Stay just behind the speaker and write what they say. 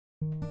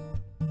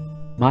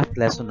Math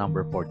lesson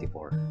number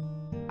 44,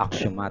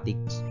 Axiomatic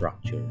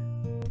Structure.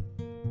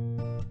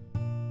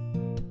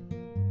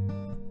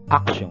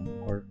 Axiom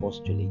or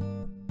postulate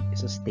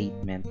is a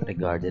statement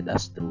regarded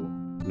as true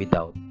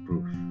without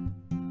proof.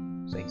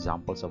 So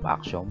examples of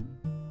axiom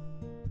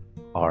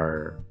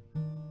are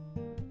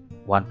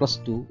 1 plus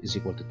 2 is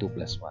equal to 2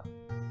 plus 1.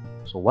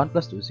 So 1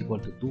 plus 2 is equal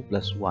to 2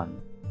 plus 1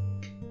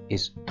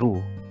 is true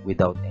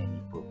without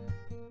any proof.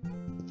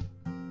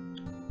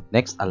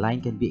 Next, a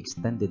line can be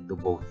extended to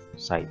both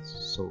sides.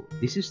 So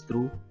this is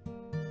true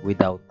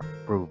without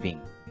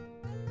proving.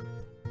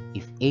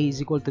 If A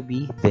is equal to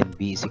B, then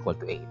B is equal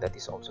to A. That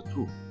is also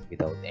true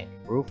without any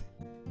proof.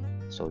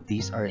 So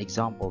these are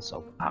examples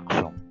of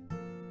axiom.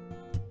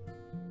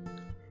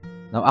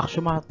 Now,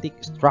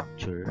 axiomatic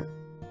structure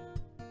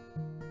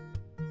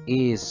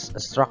is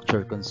a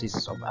structure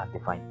consists of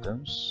undefined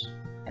terms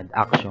and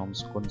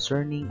axioms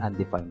concerning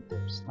undefined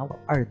terms. Now,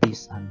 what are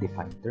these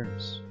undefined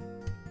terms?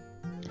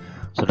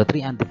 So the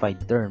three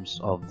undefined terms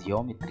of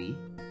geometry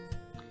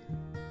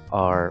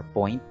are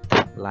point,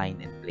 line,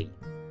 and plane.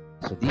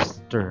 So these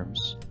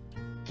terms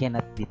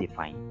cannot be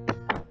defined.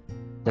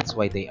 That's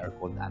why they are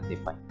called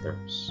undefined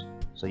terms.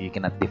 So you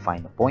cannot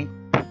define a point,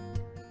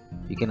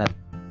 you cannot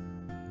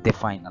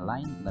define a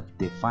line, you cannot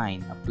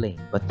define a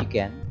plane, but you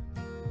can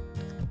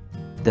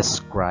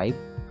describe,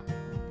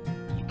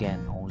 you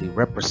can only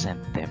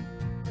represent them.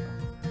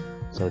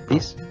 So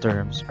these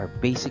terms are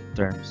basic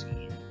terms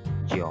in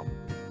geometry.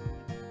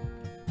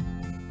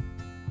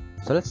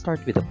 So let's start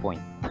with a point.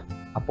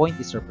 A point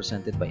is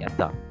represented by a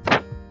dot,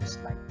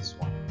 just like this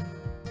one.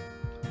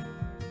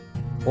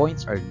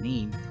 Points are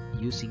named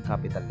using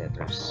capital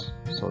letters.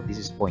 So this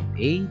is point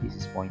A, this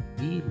is point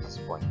B, this is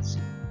point C.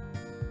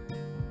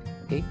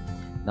 Okay?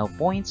 Now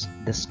points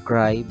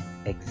describe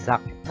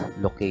exact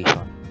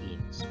location in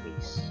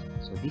space.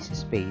 So this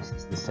space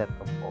is the set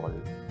of all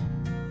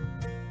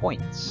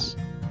points.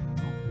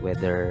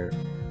 Whether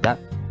that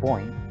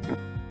point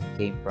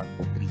came from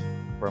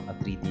a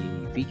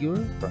 3D figure,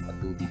 from a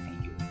 2D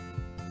figure.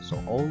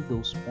 So all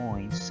those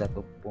points, set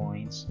of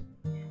points,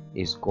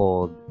 is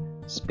called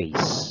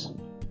space.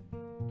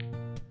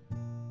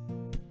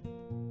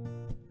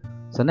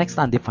 So next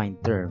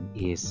undefined term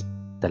is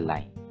the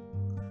line.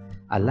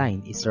 A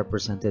line is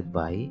represented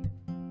by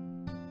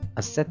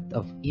a set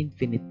of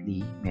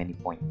infinitely many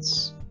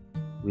points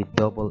with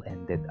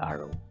double-ended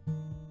arrow.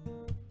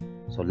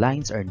 So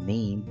lines are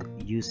named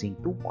using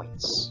 2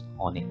 points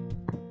on it,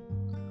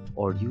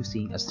 or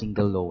using a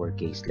single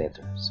lowercase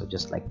letter. So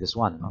just like this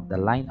one, the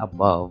line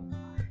above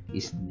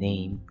is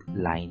named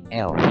line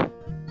L.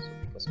 So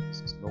because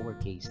this is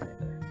lowercase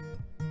letter,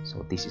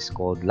 so this is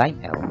called line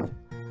L.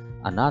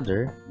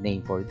 Another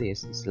name for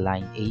this is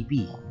line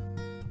AB.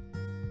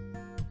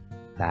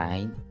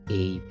 Line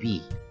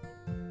AB.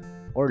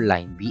 Or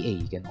line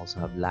BA. You can also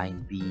have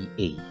line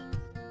BA.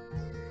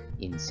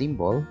 In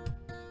symbol,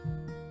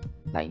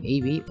 line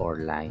AB or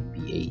line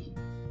BA.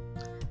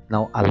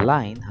 Now, a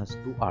line has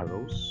 2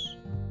 arrows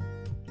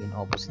in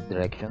opposite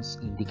directions,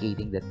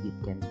 indicating that it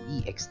can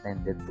be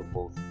extended to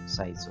both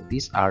sides. So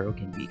this arrow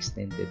can be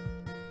extended,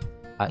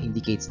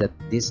 indicates that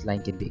this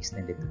line can be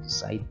extended to this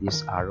side.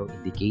 This arrow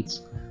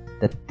indicates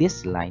that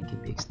this line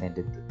can be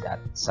extended to that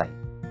side.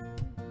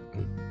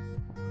 Okay,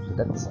 so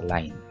that is a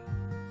line.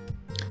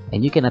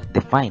 And you cannot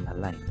define a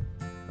line.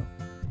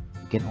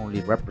 You can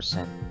only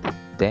represent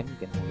them,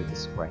 you can only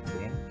describe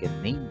them, you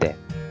can name them.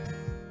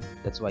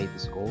 That's why it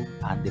is called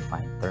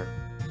undefined term.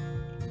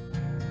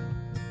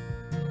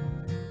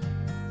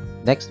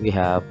 Next, we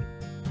have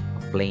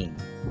a plane.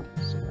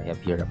 So I have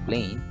here a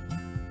plane,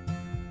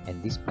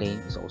 and this plane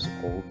is also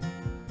called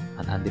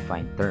an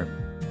undefined term.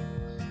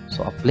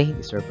 So a plane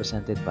is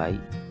represented by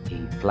a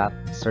flat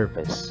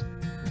surface.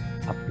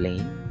 A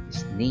plane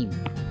is named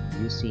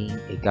using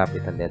a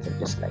capital letter,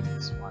 just like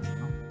this one.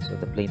 So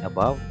the plane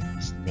above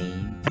is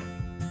named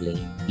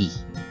plane B.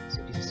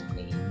 So this is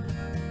plane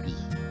B.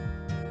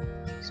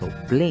 So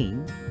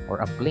plane or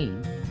a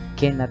plane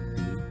cannot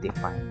be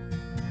defined.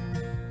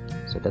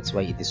 So that's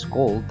why it is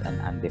called an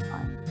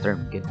undefined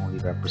term. You can only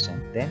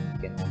represent them,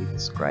 you can only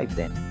describe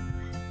them,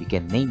 you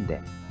can name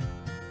them,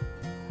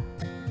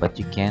 but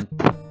you can't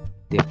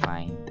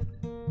define them.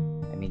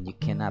 You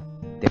cannot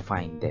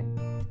define them.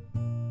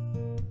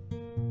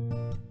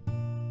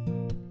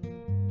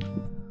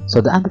 So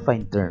the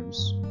undefined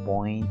terms,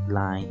 point,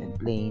 line, and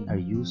plane,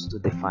 are used to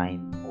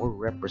define or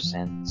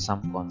represent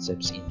some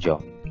concepts in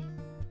geometry.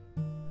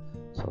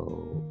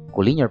 So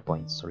collinear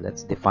points. So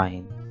let's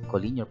define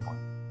collinear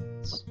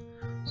points.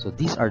 So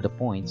these are the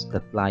points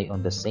that lie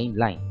on the same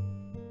line.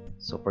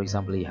 So for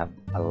example, you have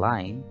a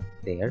line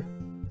there,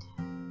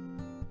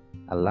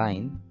 a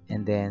line,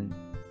 and then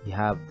you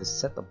have the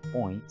set of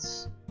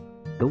points.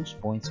 Those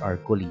points are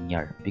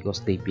collinear because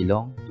they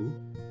belong to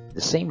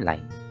the same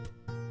line.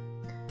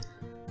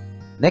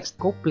 Next,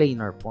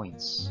 coplanar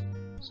points.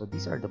 So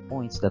these are the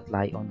points that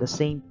lie on the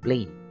same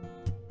plane.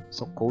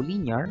 So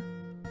collinear,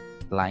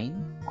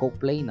 line,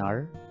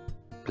 coplanar,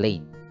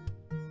 plane.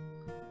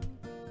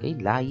 Okay,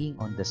 lying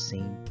on the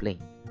same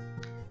plane.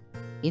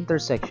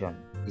 Intersection.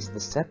 is the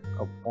set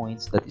of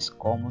points that is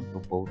common to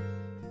both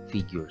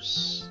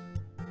figures.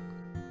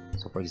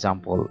 So for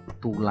example,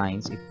 if two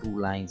lines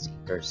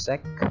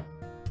intersect,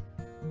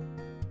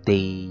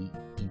 they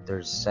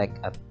intersect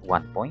at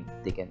one point.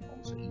 They can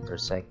also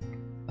intersect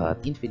at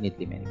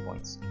infinitely many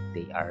points if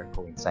they are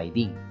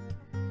coinciding.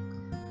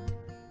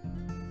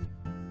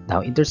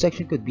 Now,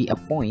 intersection could be a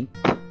point,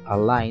 a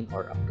line,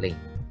 or a plane.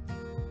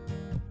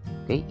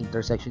 Okay,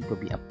 intersection could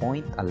be a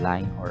point, a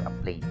line, or a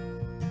plane.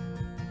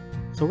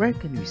 So where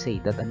can we say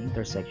that an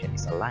intersection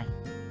is a line?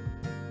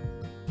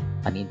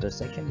 An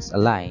intersection is a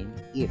line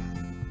if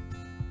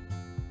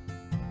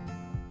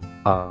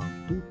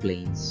two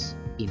planes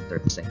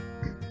intersect.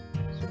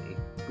 So if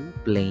two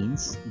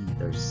planes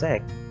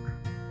intersect,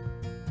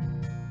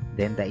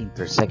 then the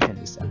intersection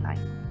is a line.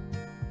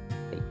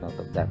 Take note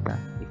of that.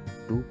 If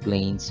two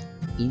planes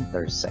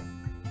intersect,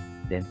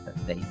 then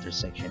the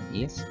intersection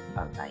is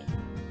a line.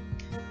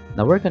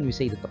 Now where can we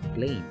say that a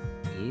plane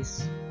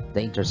is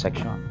the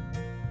intersection?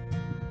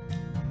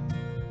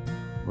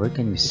 Where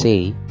can we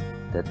say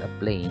that a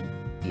plane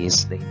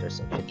is the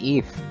intersection?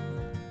 If,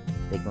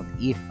 take note,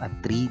 if a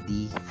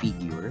 3D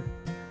figure,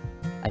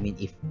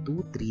 if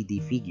two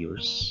 3D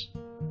figures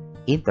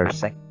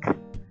intersect,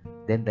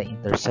 then the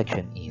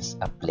intersection is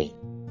a plane.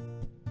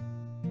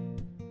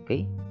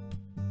 Okay?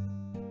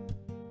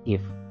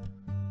 If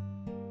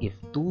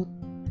two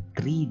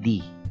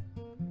 3D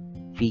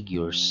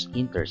figures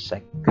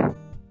intersect,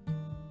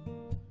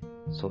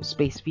 so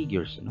space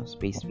figures,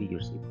 space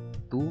figures.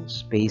 If two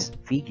space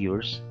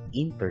figures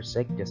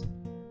intersect,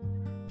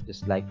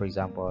 just like for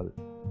example,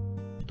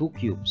 two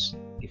cubes.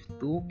 If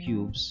two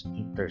cubes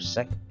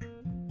intersect,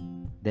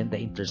 then the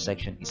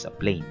intersection is a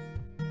plane.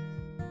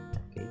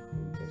 Okay,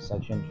 the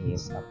intersection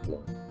is a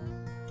plane.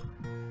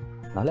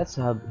 Now let's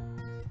have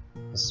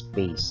a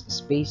space.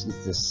 Space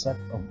is the set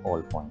of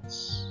all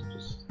points.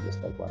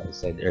 Just like what I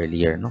said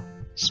earlier, no?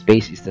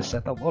 Space is the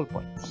set of all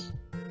points.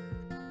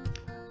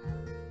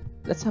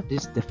 Let's have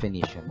this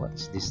definition. What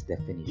is this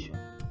definition?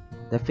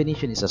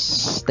 Definition is a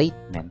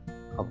statement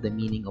of the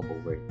meaning of a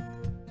word.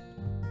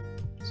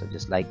 So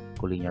just like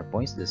collinear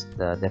points, this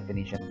the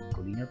definition of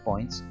collinear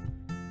points,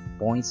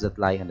 points that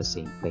lie on the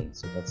same plane.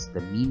 So that's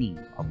the meaning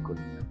of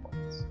collinear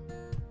points.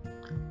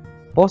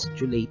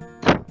 Postulate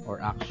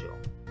or axiom.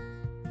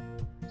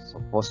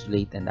 So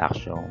postulate and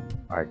axiom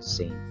are the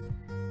same.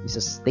 It's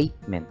a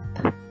statement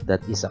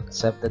that is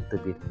accepted to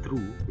be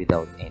true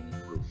without any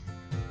proof.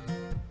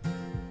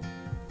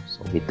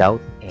 So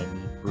without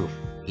any proof,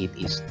 it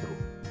is true.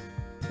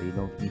 So you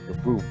don't need to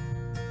prove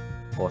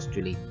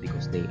postulate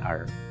because they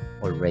are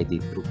already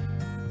true.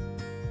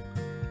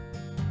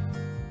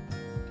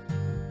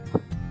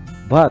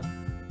 But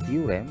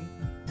theorem,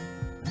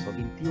 so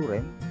in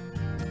theorem,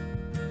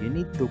 you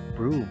need to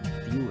prove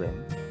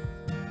theorem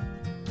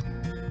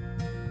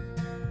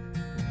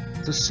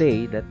to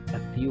say that a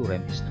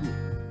theorem is true.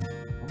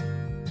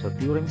 So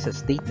theorem is a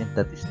statement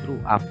that is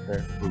true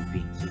after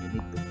proving. So you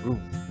need to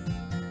prove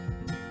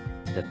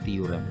the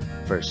theorem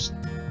first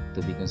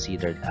to be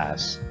considered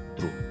as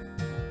true.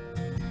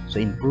 So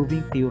in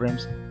proving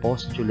theorems,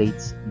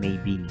 postulates may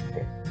be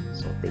needed.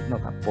 So take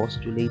note,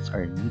 postulates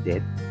are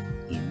needed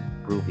in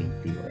proving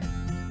theorem.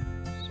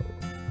 So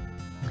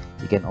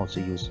you can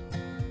also use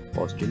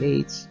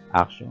postulates,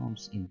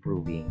 axioms in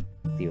proving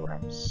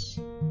theorems.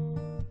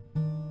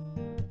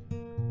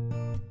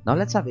 Now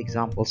let's have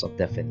examples of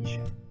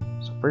definition.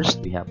 So first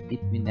we have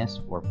betweenness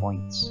for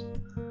points.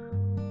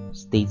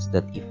 States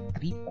that if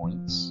 3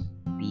 points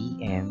P,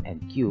 M,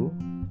 and Q,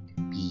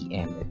 P,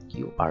 M, and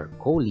Q are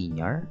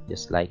collinear,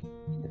 just like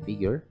in the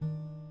figure,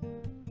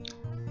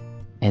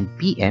 and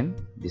PM,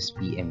 this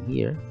PM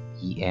here,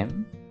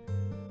 PM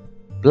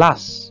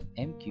plus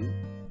MQ,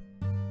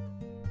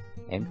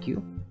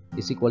 MQ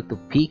is equal to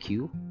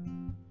PQ,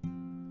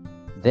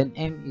 then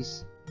M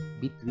is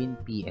between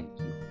P and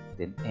Q.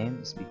 Then M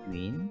is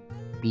between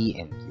P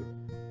and Q.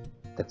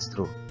 That's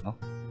true, no?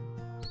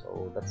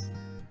 So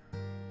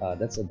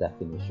that's a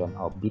definition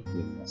of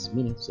betweenness,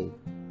 meaning to say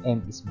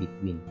M is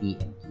between P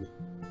and Q.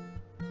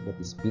 So that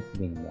is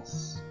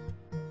betweenness.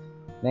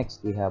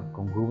 Next, we have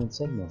congruent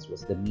segments.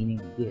 What's the meaning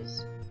of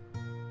this?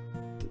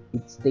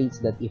 It states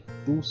that if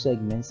two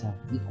segments have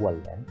equal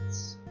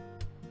lengths,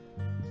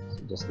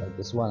 so just like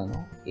this one,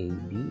 no?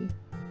 AB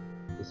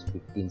is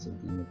 15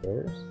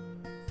 centimeters.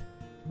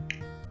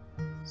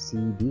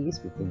 CD is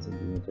 15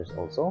 centimeters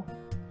also.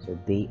 So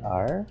they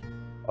are,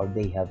 or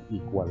they have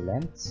equal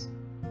lengths.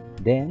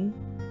 Then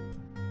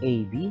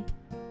AB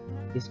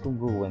is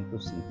congruent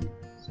to CD.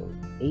 So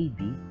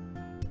AB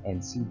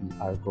and CD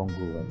are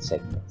congruent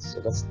segments.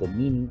 So that's the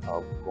meaning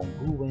of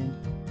congruent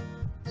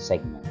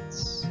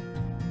segments.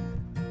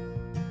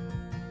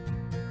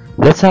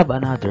 Let's have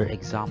another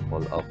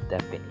example of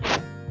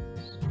definition.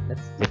 So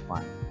let's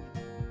define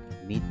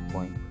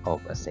midpoint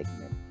of a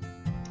segment.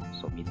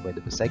 So midpoint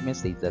of a segment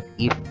states that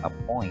if a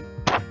point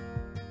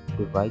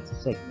divides a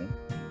segment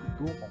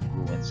into two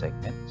congruent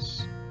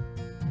segments,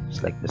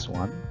 just like this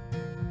one,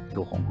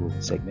 two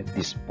congruent segments,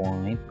 this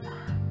point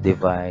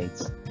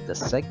divides the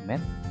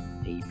segment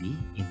AB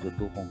into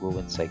two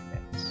congruent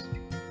segments,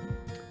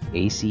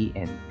 AC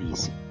and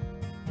BC.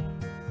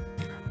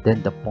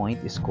 Then the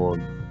point is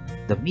called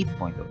the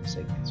midpoint of the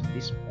segment. So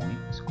this point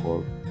is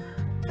called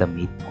the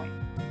midpoint.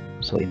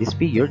 So in this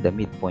figure, the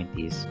midpoint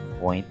is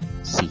point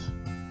C.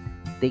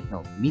 Take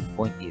note,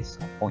 midpoint is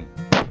a point.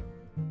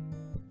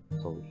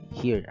 So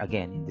here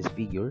again in this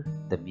figure,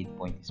 the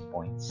midpoint is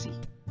point C.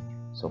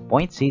 So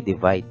point C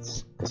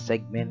divides the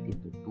segment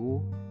into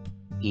two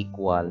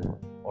equal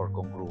or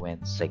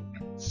congruent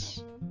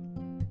segments.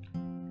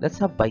 Let's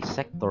have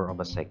bisector of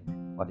a segment.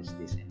 What is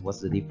this, and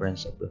what's the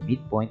difference of the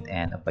midpoint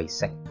and a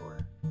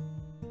bisector?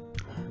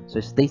 So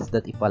it states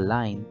that if a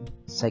line,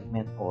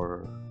 segment,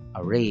 or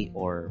array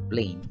or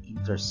plane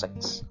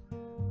intersects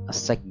a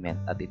segment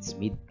at its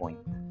midpoint,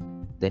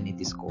 then it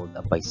is called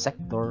a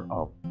bisector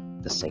of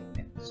the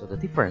segment. So the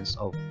difference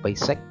of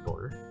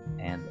bisector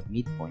and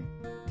midpoint: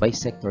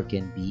 bisector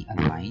can be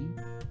a line,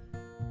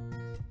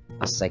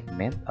 a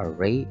segment,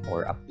 array,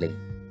 or a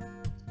plane.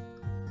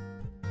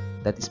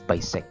 That is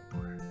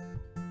bisector.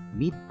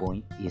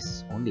 Midpoint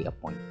is only a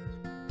point.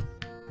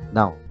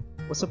 Now,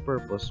 what's the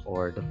purpose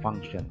or the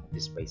function of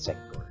this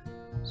bisector?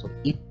 So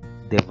it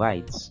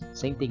divides,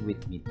 same thing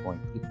with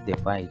midpoint, it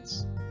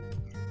divides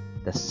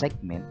the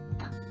segment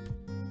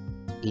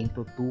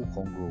into two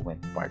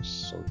congruent parts.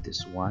 So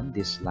this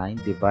line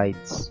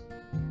divides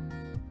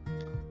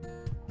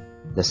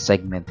the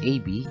segment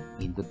AB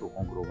into two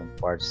congruent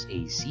parts,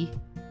 AC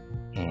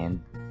and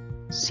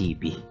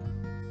CB.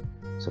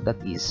 So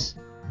that is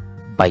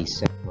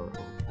bisector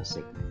of a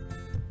segment.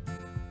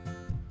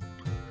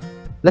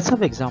 Let's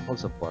have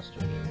examples of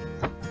postulate.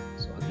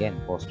 So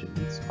again,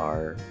 postulates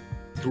are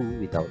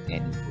true without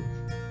any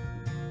proof.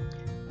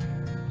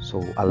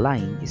 So a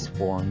line is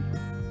formed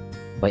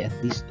by at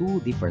least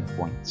two different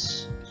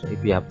points. So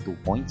if you have 2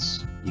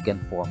 points, you can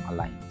form a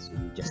line. So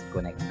you just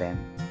connect them,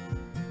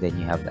 then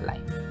you have the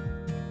line.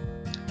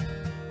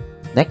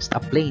 Next, a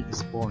plane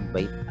is formed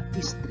by at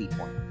least 3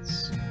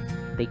 points.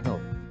 Take note,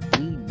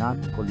 3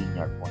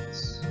 non-collinear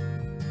points.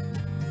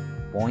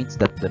 Points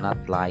that do not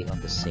lie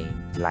on the same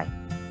line.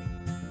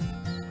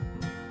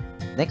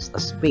 Next, a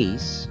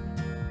space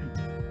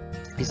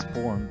is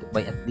formed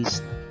by at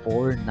least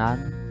 4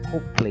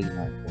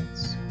 non-coplanar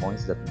points.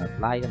 Points that do not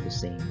lie on the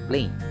same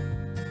plane.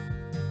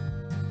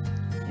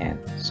 And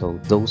so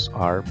those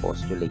are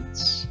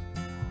postulates.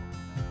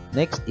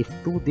 Next, if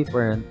 2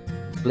 different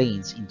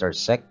planes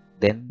intersect,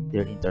 then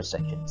their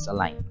intersection is a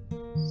line.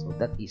 So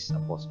that is a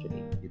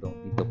postulate. You don't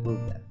need to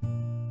prove that.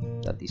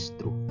 That is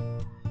true.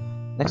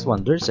 Next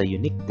one, there's a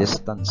unique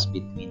distance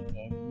between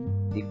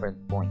any different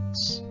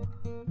points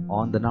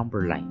on the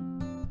number line.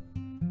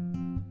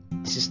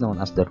 This is known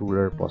as the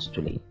ruler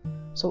postulate.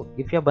 So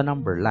if you have a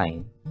number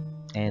line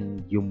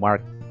and you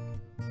mark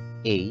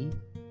A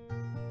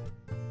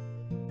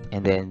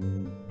and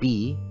then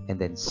B and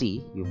then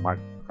C, you mark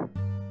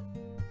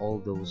all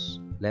those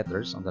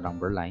letters on the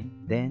number line,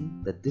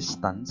 then the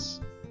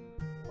distance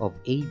of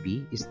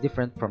AB is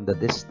different from the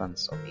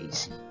distance of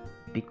AC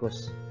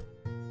because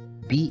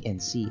B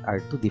and C are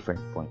 2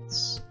 different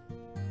points.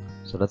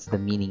 So that's the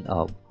meaning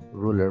of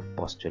ruler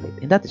postulate,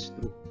 and that is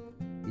true.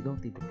 You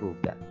don't need to prove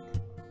that.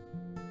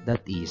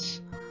 That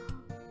is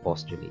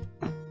postulate.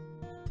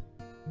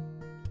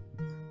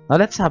 Now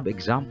let's have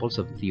examples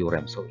of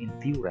theorems. So in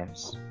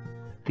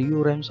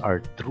theorems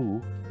are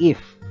true if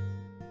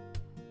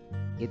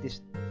it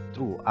is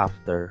true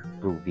after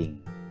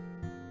proving.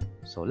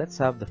 So let's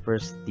have the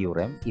first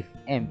theorem. If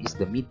M is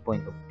the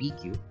midpoint of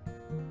PQ,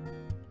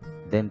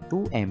 then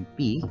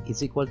 2MP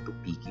is equal to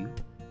PQ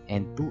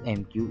and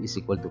 2MQ is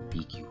equal to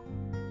PQ.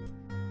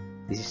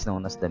 This is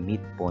known as the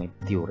midpoint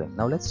theorem.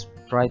 Now let's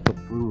try to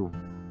prove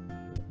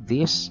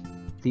this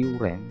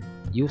theorem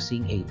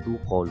using a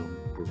 2-column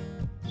proof.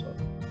 So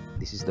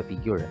this is the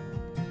figure.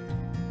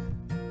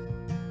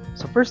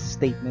 So first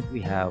statement, we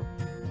have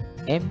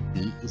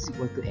MP is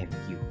equal to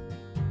MQ.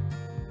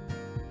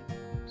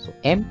 So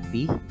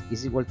MP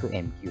is equal to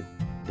MQ.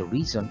 The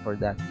reason for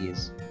that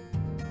is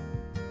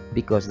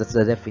because that's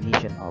the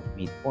definition of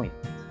midpoint,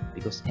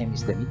 because M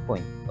is the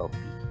midpoint of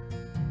PQ.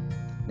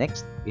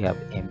 Next, we have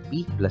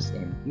MP plus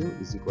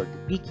MQ is equal to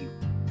PQ.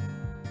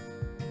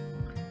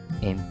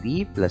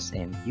 MP plus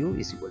MQ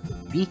is equal to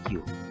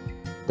PQ.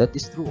 That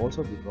is true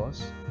also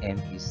because M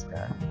is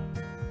the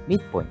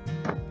midpoint,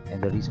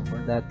 and the reason for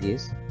that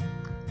is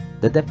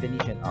the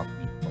definition of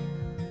midpoint.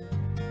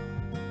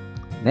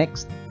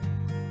 Next,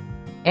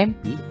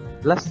 MP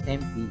plus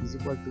MP is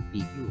equal to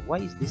PQ. Why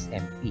is this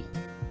MP?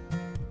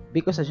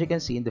 Because as you can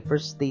see in the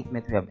first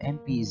statement, we have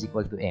MP is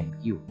equal to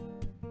MQ.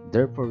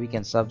 Therefore, we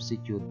can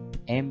substitute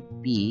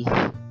MP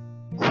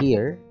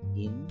here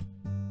in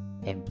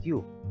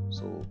MQ.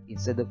 So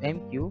instead of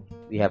MQ,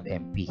 we have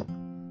MP.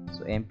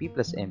 So MP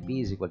plus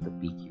MP is equal to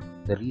PQ.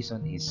 The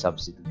reason is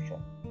substitution.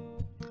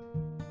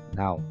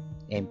 Now,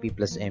 MP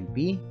plus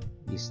MP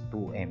is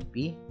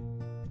 2MP,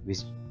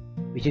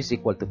 which is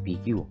equal to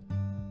PQ.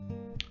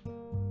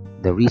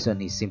 The reason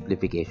is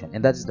simplification.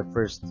 And that's the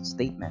first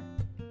statement.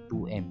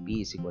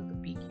 2MP is equal to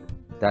PQ.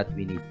 That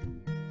we need to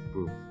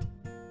prove.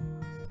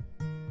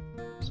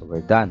 So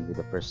we're done with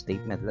the first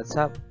statement. Let's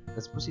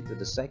proceed to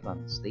the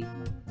second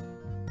statement.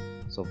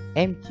 So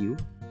MQ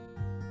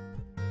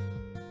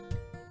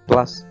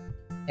plus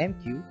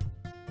MQ.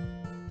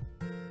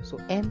 So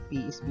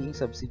MP is being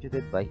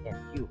substituted by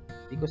MQ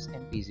because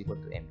MP is equal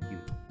to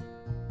MQ.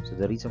 So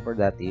the reason for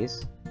that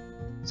is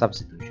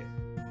substitution.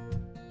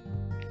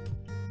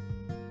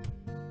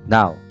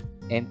 Now,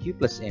 MQ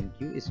plus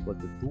MQ is equal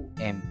to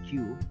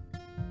 2MQ,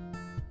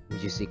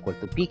 which is equal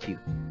to PQ.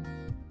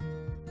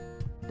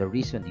 The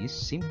reason is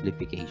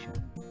simplification.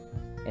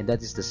 And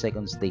that is the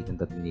second statement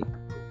that we need to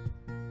prove.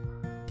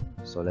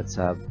 So let's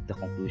have the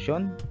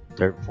conclusion.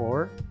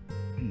 Therefore,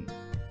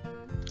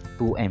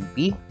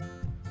 2MP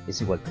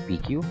is equal to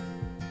PQ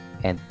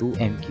and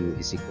 2MQ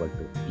is equal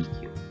to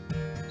PQ.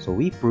 So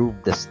we prove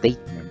the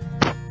statement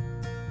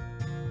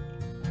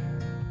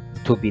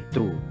to be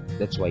true.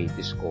 That's why it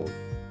is called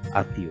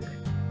a theorem.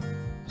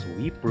 So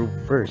we prove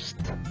first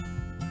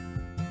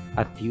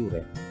a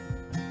theorem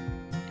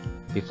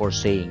before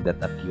saying that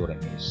a theorem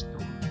is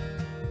true.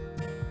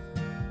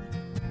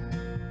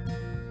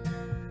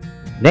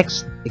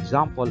 Next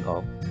example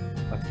of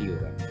a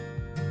theorem.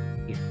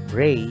 If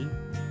ray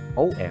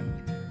OM,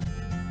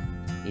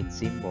 in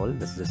symbol,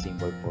 that's the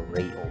symbol for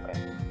ray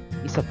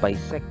OM, is a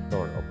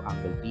bisector of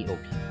angle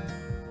POQ.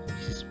 So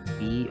this is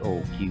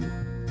POQ.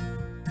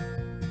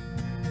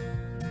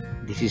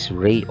 This is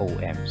ray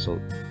OM. So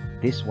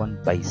this one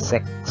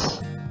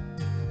bisects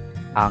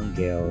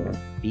angle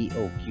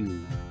POQ.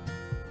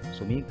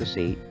 So meaning to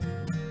say,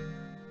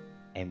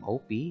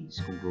 MOP is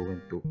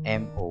congruent to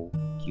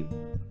MOQ.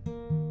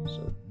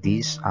 So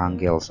these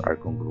angles are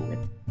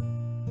congruent.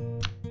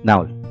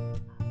 Now,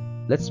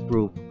 let's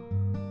prove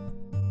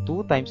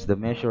 2 times the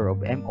measure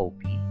of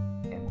MOP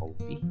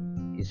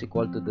is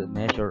equal to the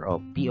measure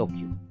of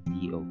POQ.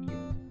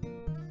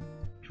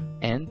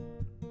 And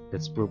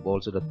let's prove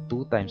also that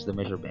 2 times the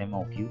measure of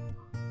MOQ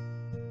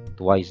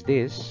twice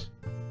this,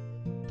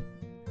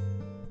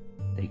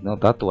 take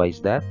note that twice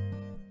that,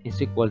 is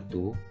equal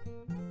to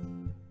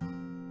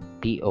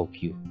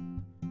POQ.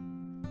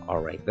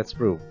 Alright, let's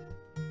prove.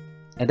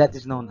 And that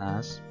is known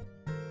as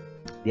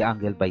the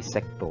angle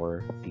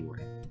bisector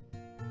theorem.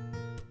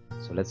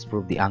 So let's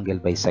prove the angle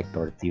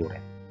bisector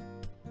theorem.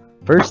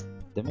 First,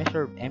 the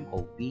measure of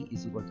MOP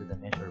is equal to the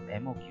measure of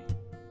MOQ.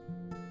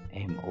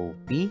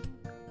 MOP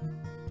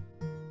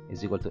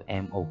is equal to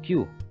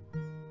MOQ.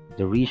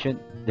 The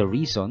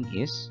reason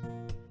is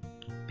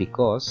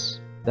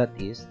because that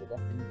is the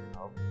definition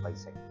of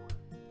bisector.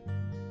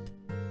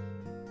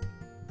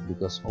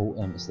 Because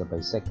OM is the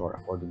bisector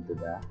according to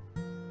the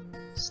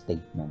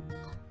statement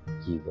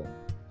given.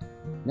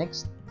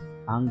 Next,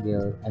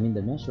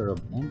 the measure of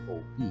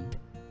MOP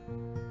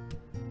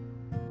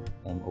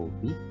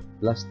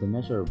plus the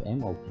measure of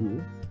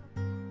MOQ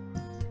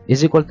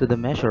is equal to the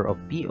measure of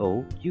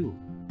POQ.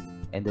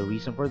 And the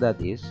reason for that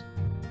is,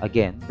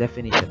 again,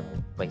 definition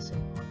of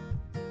bisector.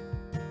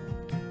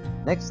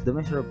 Next, the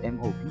measure of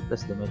MOP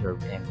plus the measure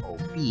of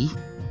MOP.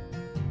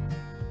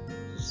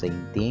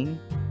 Same thing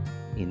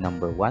in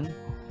number 1.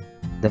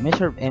 The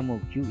measure of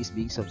MOQ is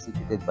being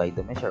substituted by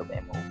the measure of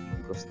MOP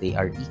because they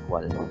are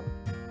equal.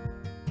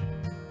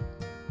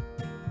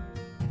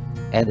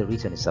 And the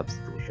reason is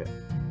substitution.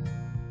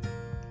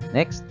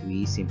 Next,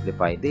 we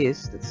simplify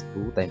this. That's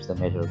 2 times the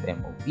measure of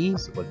MOP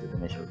is equal to the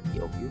measure of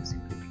POQ,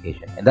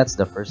 simplification. And that's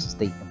the first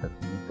statement that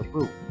we need to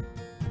prove.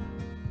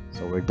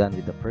 So we're done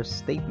with the first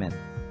statement.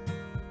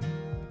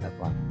 That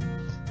one.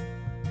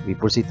 We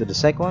proceed to the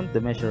second,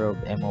 the measure of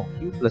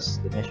MOQ plus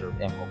the measure of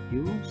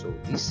MOQ. So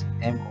this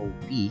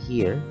MOP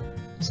here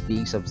is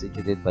being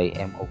substituted by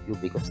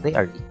MOQ because they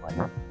are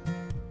equal.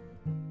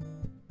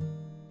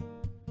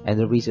 And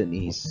the reason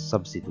is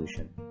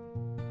substitution.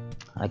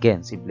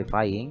 Again,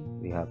 simplifying,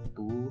 we have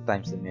 2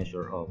 times the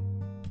measure of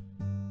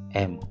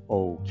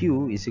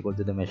MOQ is equal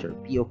to the measure of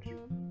POQ.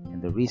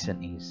 And the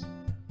reason is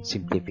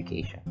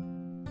simplification.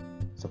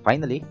 So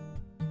finally,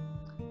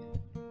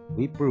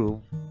 we prove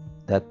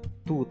that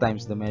 2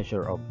 times the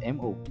measure of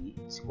MOP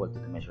is equal to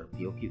the measure of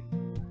POQ.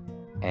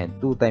 And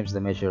 2 times the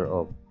measure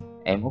of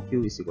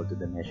MOQ is equal to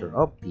the measure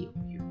of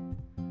POQ.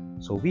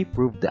 So we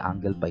prove the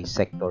angle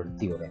bisector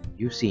theorem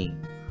using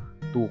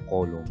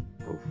 2-column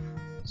proof.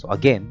 So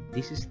again,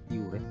 this is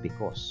theorem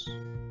because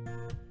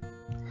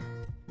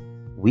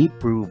we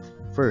prove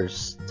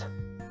first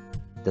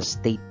the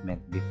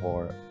statement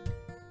before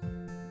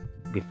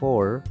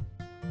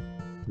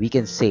we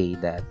can say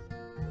that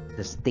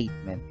the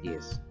statement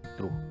is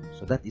true.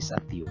 So that is a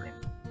theorem.